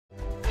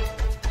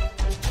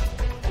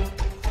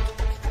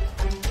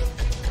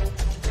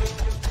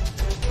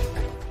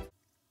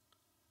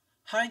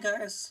Hi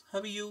guys, how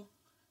are you?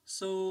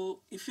 So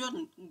if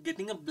you're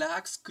getting a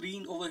black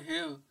screen over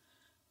here,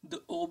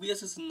 the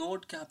OBS is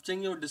not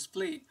capturing your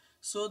display.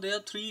 So there are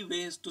three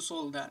ways to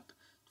solve that.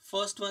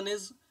 First one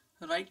is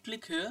right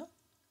click here,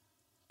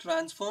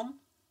 transform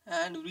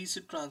and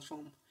reset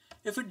transform.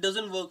 If it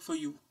doesn't work for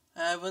you,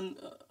 I have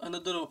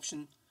another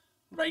option.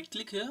 Right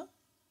click here,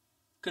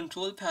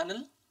 control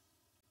panel,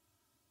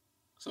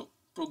 so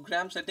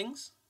program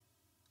settings.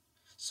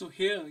 So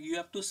here you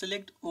have to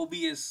select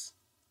OBS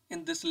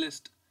in this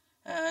list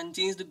and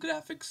change the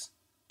graphics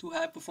to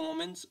high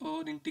performance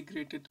or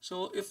integrated.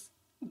 So if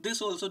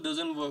this also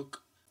doesn't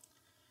work,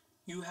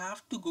 you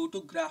have to go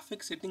to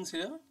graphic settings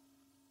here,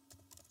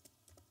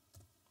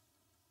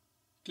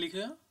 click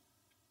here,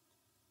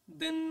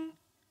 then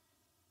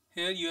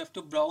here you have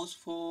to browse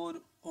for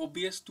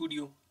OBS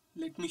Studio.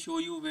 Let me show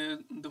you where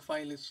the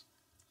file is.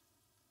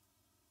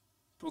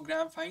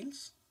 Program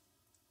files,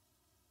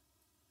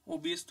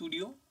 OBS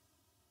Studio,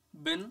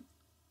 bin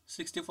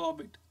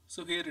 64-bit.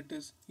 So here it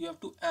is. You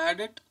have to add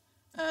it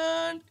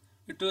and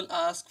it will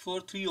ask for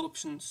three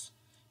options.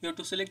 You have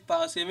to select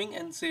power saving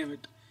and save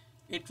it.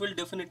 It will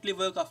definitely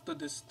work after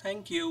this.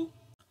 Thank you.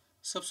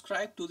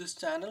 Subscribe to this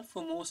channel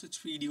for more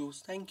such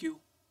videos. Thank you.